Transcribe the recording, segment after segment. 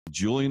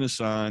Julian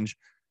Assange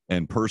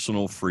and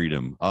personal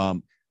freedom.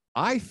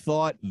 I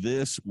thought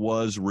this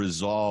was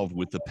resolved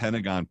with the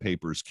Pentagon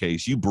Papers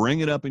case. You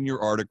bring it up in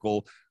your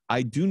article.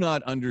 I do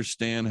not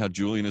understand how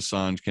Julian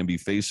Assange can be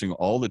facing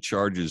all the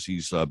charges.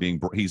 He's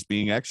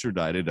being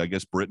extradited. I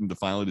guess Britain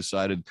finally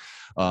decided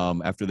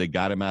after they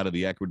got him out of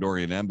the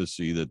Ecuadorian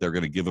embassy that they're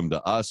going to give him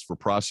to us for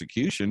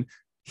prosecution.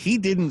 He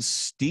didn't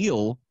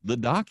steal the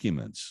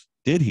documents,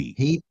 did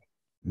he?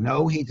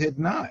 No, he did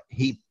not.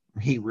 He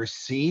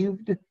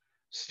received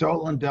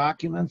stolen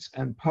documents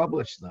and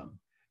published them,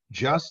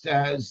 just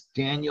as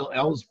Daniel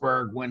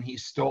Ellsberg, when he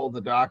stole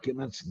the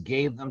documents,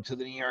 gave them to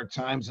the New York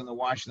Times and the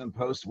Washington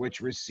Post,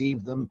 which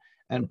received them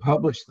and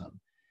published them.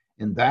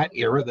 In that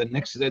era, the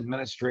Nixon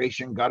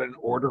administration got an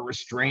order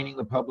restraining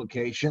the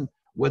publication.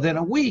 Within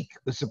a week,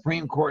 the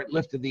Supreme Court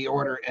lifted the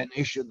order and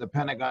issued the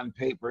Pentagon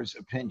Papers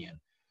opinion,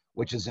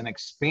 which is an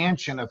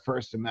expansion of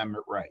First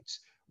Amendment rights,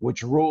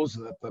 which rules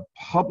that the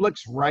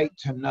public's right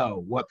to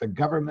know what the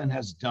government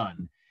has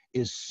done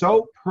is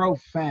so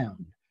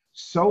profound,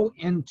 so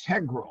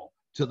integral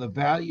to the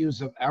values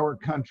of our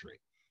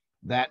country,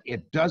 that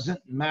it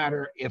doesn't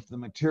matter if the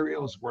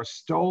materials were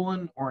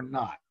stolen or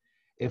not.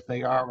 If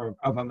they are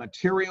of a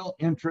material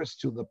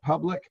interest to the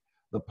public,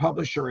 the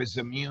publisher is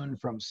immune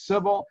from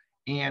civil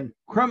and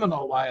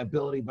criminal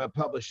liability by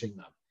publishing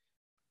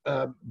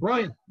them.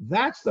 Brian,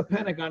 that's the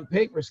Pentagon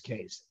Papers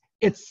case.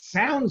 It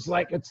sounds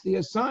like it's the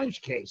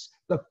Assange case.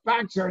 The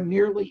facts are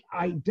nearly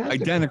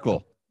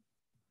identical.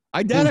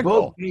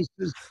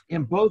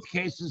 In both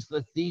cases,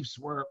 the thieves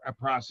were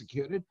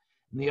prosecuted.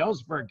 In the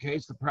Ellsberg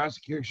case, the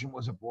prosecution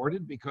was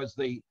aborted because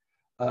the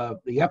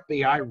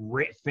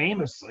FBI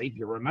famously, if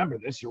you remember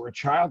this, you were a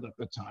child at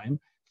the time,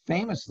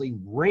 famously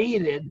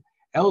raided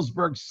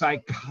Ellsberg's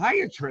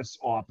psychiatrist's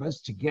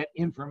office to get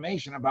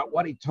information about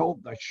what he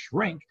told the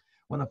shrink.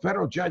 When the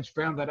federal judge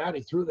found that out,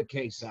 he threw the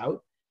case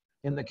out.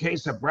 In the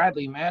case of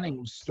Bradley Manning,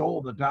 who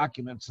stole the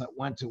documents that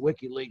went to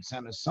WikiLeaks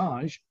and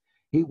Assange,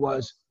 he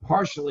was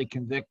partially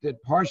convicted,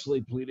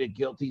 partially pleaded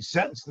guilty,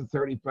 sentenced to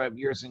 35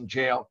 years in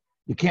jail.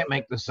 You can't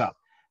make this up.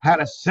 Had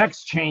a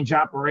sex change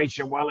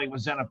operation while he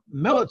was in a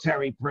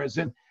military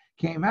prison,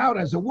 came out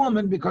as a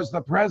woman because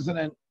the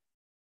president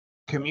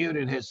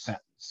commuted his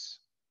sentence.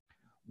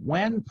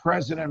 When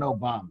President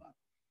Obama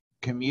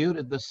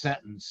commuted the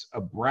sentence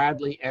of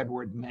Bradley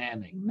Edward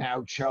Manning,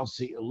 now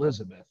Chelsea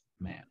Elizabeth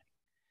Manning,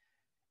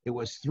 it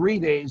was 3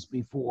 days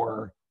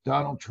before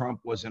Donald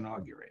Trump was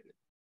inaugurated.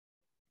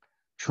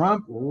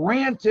 Trump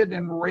ranted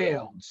and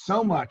railed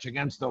so much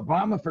against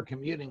Obama for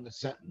commuting the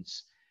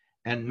sentence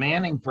and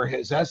Manning for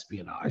his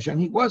espionage, and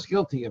he was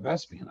guilty of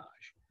espionage,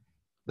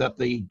 that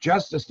the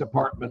Justice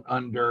Department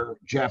under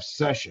Jeff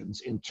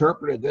Sessions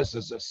interpreted this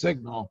as a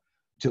signal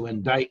to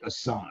indict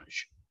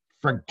Assange,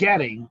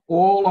 forgetting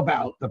all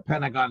about the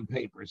Pentagon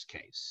Papers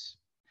case.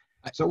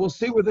 So we'll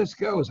see where this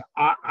goes.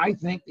 I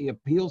think the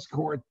appeals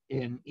court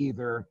in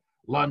either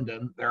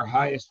London, their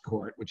highest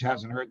court, which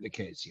hasn't heard the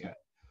case yet,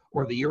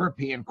 or the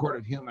European Court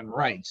of Human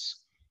Rights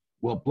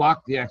will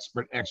block the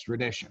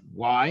extradition.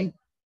 Why?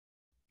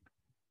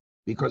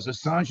 Because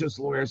Assange's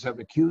lawyers have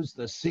accused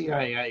the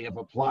CIA of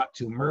a plot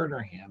to murder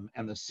him,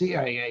 and the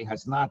CIA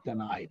has not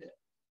denied it.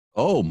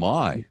 Oh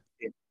my!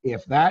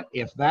 If that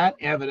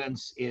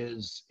evidence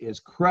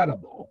is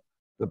credible,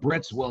 the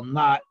Brits will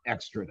not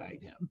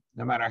extradite him,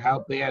 no matter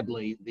how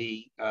badly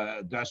the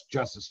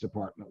Justice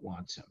Department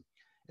wants him.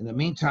 In the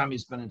meantime,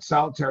 he's been in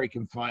solitary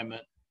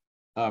confinement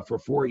for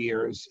 4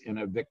 years in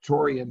a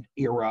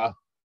Victorian-era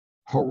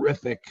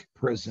horrific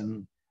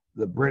prison,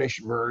 the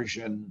British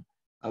version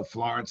of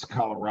Florence,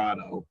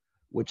 Colorado,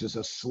 which is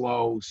a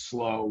slow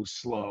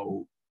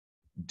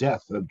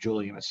death of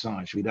Julian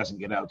Assange. If he doesn't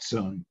get out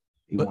soon,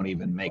 he won't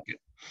even make it.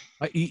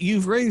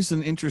 You've raised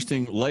an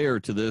interesting layer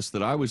to this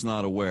that I was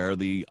not aware.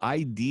 The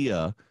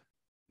idea,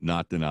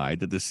 not denied,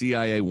 that the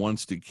CIA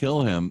wants to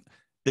kill him.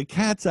 The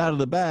cat's out of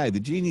the bag. The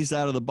genie's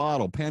out of the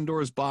bottle.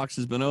 Pandora's box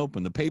has been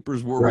opened. The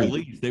papers were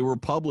released. They were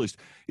published.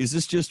 Is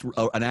this just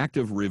an act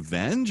of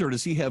revenge, or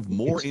does he have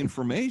more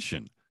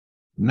information?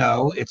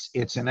 No,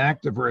 it's an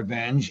act of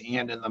revenge,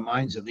 and in the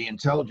minds of the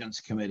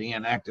Intelligence Committee,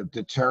 an act of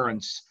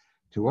deterrence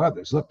to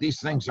others. Look, these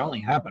things only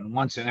happen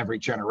once in every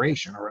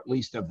generation, or at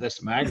least of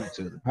this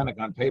magnitude. The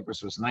Pentagon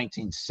Papers was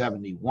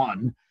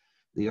 1971.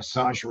 The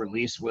Assange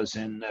release was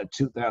in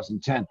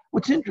 2010.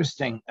 What's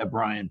interesting,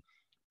 Brian,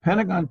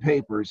 Pentagon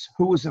Papers,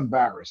 who was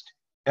embarrassed?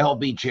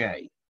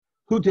 LBJ.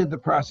 Who did the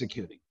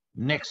prosecuting?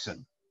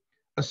 Nixon.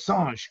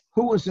 Assange,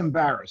 who was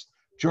embarrassed?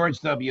 George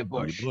W.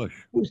 Bush.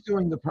 Who's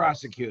doing the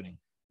prosecuting?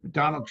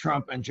 Donald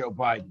Trump and Joe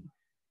Biden.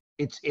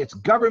 It's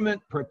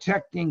government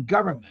protecting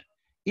government.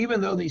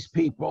 Even though these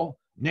people,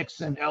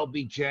 Nixon,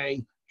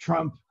 LBJ,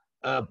 Trump,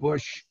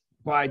 Bush,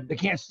 Biden, they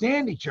can't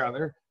stand each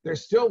other, they're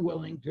still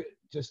willing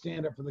to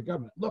stand up for the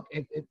government. Look,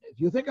 if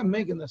you think I'm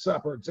making this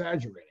up or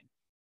exaggerating,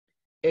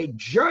 a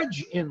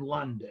judge in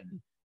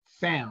London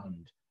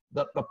found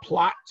that the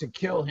plot to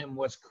kill him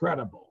was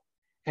credible.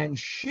 And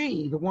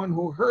she, the one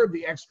who heard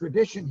the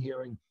extradition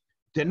hearing,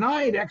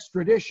 denied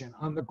extradition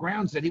on the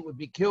grounds that he would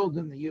be killed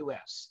in the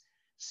U.S.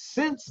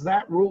 Since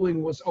that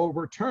ruling was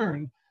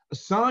overturned,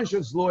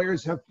 Assange's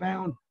lawyers have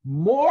found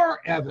more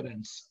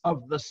evidence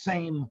of the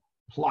same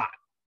plot.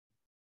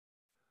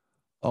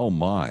 Oh,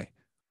 my.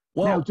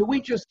 Well, now, do we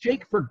just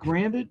take for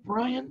granted,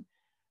 Brian,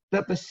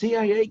 that the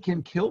CIA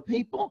can kill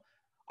people?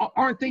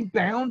 Aren't they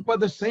bound by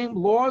the same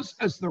laws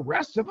as the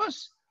rest of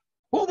us?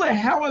 Who the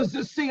hell is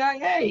the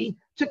CIA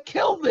to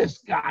kill this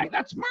guy?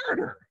 That's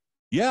murder.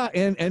 yeah,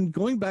 and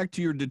going back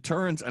to your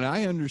deterrence, and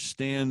I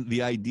understand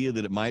the idea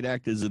that it might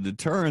act as a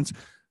deterrence,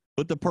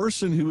 but the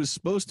person who was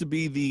supposed to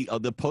be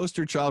the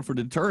poster child for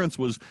deterrence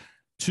was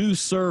to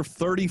serve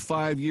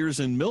 35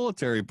 years in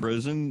military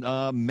prison,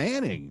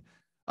 Manning.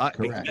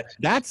 Correct.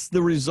 That's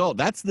the result.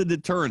 That's the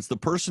deterrence. The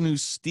person who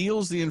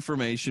steals the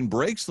information,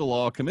 breaks the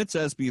law, commits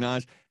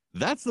espionage,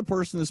 that's the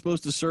person that's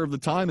supposed to serve the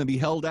time and be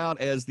held out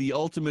as the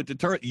ultimate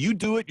deterrent. You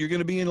do it, you're going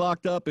to be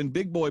locked up in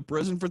big boy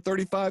prison for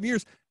 35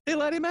 years. They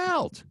let him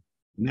out.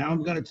 Now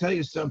I'm going to tell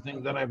you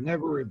something that I've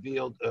never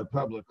revealed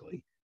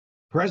publicly.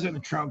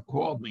 President Trump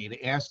called me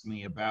to ask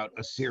me about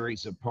a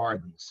series of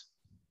pardons.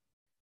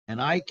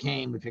 And I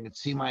came, if you could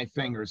see my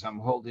fingers, I'm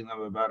holding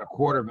them about a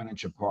quarter of an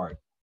inch apart,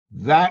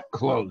 that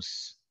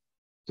close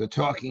to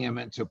talking him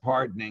into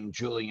pardoning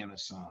Julian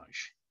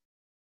Assange.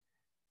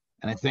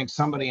 And I think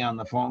somebody on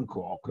the phone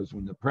call, because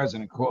when the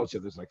president calls you,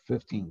 there's like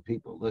 15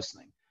 people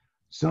listening.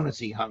 As soon as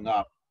he hung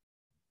up,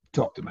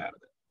 talked him out of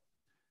it.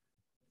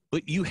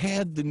 But you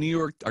had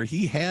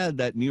he had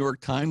that New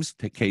York Times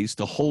case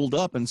to hold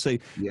up and say,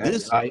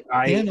 this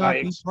cannot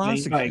be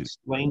prosecuted. I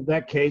explained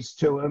that case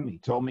to him. He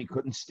told me he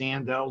couldn't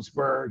stand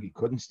Ellsberg. He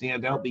couldn't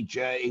stand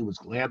LBJ. He was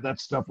glad that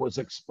stuff was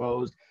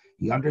exposed.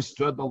 He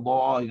understood the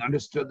law. He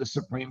understood the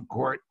Supreme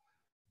Court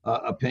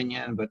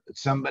opinion. But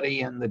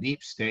somebody in the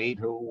deep state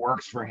who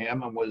works for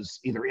him and was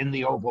either in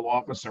the Oval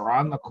Office or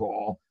on the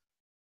call,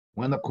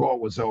 when the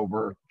call was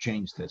over,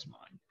 changed his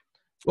mind.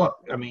 Look,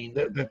 I mean,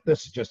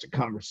 this is just a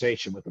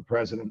conversation with the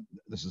president.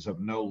 This is of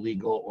no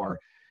legal or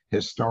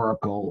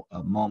historical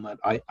moment.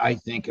 I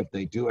think if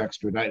they do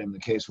extradite him, the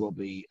case will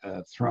be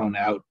thrown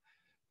out.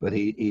 But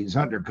he's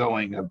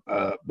undergoing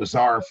a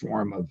bizarre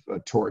form of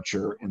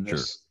torture in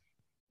this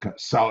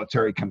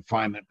solitary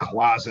confinement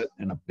closet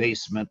in a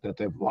basement that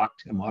they've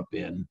locked him up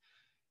in.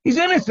 He's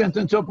innocent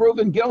until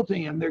proven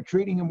guilty, and they're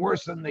treating him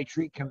worse than they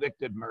treat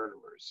convicted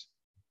murderers.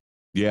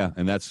 Yeah,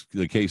 and that's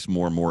the case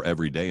more and more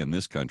every day in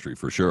this country,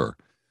 for sure.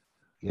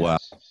 Yes.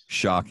 Wow,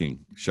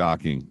 shocking.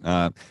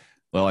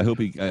 Well, I hope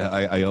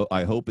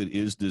I hope it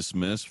is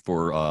dismissed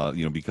for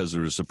because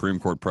there's a Supreme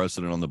Court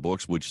precedent on the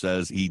books which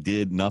says he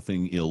did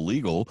nothing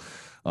illegal.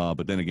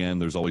 But then again,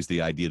 there's always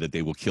the idea that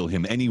they will kill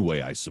him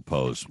anyway, I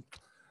suppose.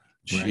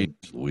 Right.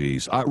 Jeez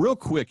Louise. Real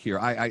quick here,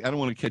 I don't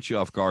want to catch you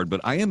off guard,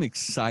 but I am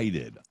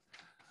excited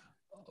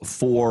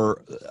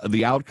for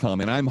the outcome,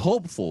 and I'm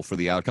hopeful for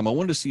the outcome. I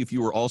wanted to see if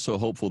you were also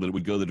hopeful that it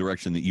would go the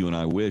direction that you and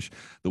I wish.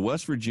 The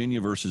West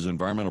Virginia versus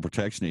Environmental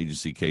Protection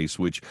Agency case,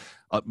 which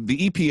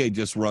the EPA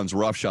just runs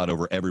roughshod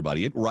over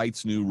everybody. It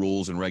writes new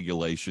rules and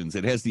regulations.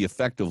 It has the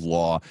effect of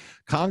law.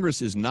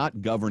 Congress is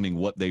not governing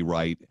what they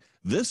write.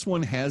 This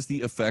one has the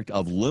effect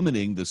of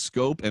limiting the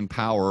scope and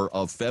power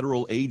of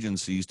federal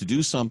agencies to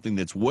do something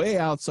that's way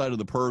outside of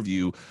the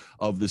purview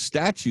of the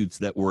statutes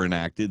that were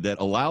enacted that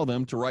allow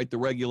them to write the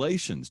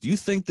regulations. Do you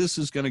think this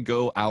is going to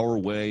go our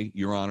way,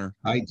 Your Honor?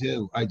 I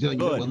do. You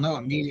will know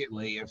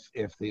immediately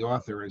if the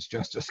author is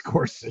Justice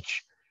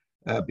Gorsuch,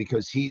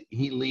 because he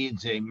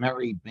leads a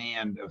merry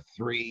band of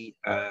three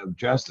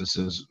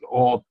justices,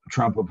 all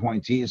Trump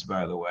appointees,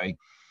 by the way,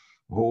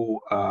 who,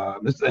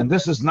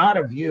 this is not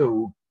a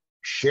view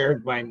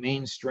shared by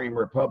mainstream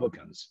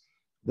Republicans.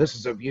 This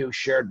is a view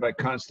shared by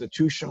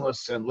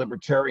constitutionalists and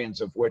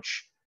libertarians, of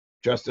which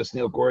Justice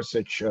Neil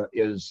Gorsuch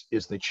is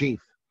the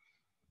chief.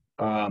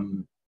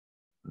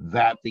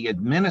 That the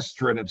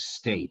administrative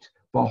state,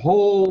 the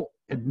whole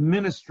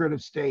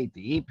administrative state,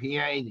 the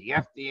EPA, the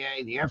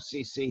FDA, the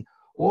FCC,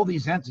 all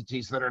these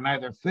entities that are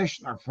neither fish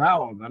nor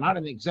fowl, they're not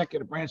in the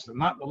executive branch, they're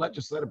not in the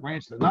legislative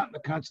branch, they're not in the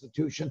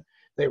Constitution.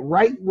 They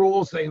write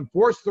rules, they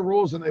enforce the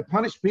rules, and they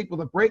punish people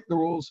that break the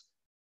rules.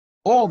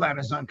 All that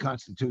is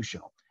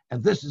unconstitutional.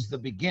 And this is the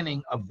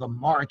beginning of the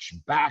march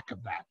back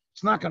of that.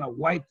 It's not going to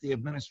wipe the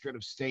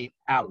administrative state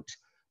out,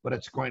 but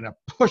it's going to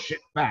push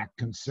it back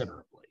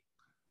considerably.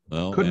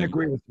 Well, couldn't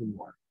agree with you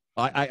more.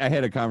 I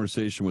had a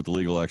conversation with the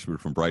legal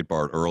expert from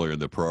Breitbart earlier in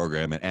the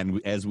program,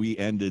 and as we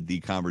ended the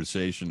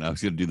conversation, I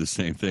was going to do the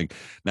same thing.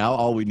 Now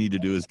all we need to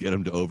do is get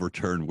him to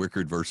overturn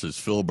Wickard versus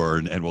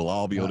Filburn, and we'll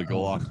all be able to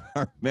go on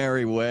our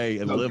merry way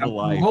and live a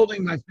life. I'm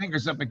holding my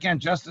fingers up again.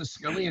 Justice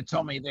Scalia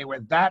told me they were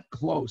that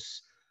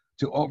close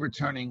to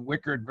overturning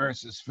Wickard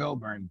versus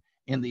Filburn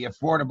in the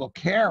Affordable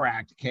Care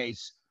Act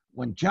case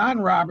when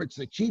John Roberts,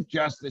 the Chief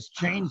Justice,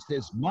 changed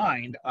his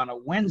mind on a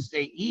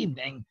Wednesday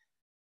evening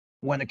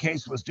when the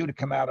case was due to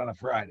come out on a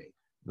Friday.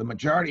 The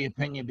majority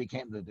opinion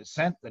became the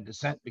dissent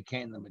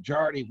became the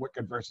majority.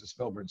 Wickard versus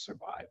Filburn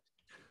survived.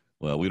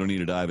 Well, we don't need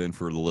to dive in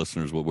for the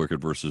listeners what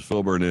Wickard versus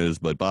Filburn is,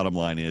 but bottom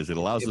line is it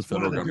allows the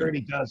federal government. It's one of the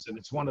dirty dozen.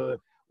 It's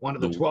one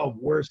of the 12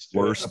 worst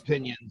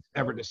opinions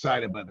ever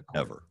decided by the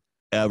court. Ever.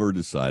 ever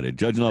decided.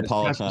 Judge As Justice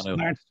Napolitano.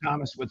 Clarence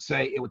Thomas would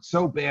say, it was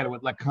so bad it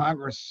would let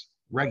Congress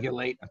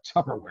regulate a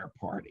Tupperware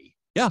party.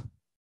 Yeah,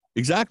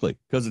 exactly.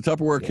 Because the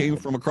Tupperware Yeah. came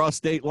from across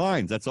state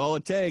lines. That's all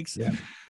it takes. Yeah.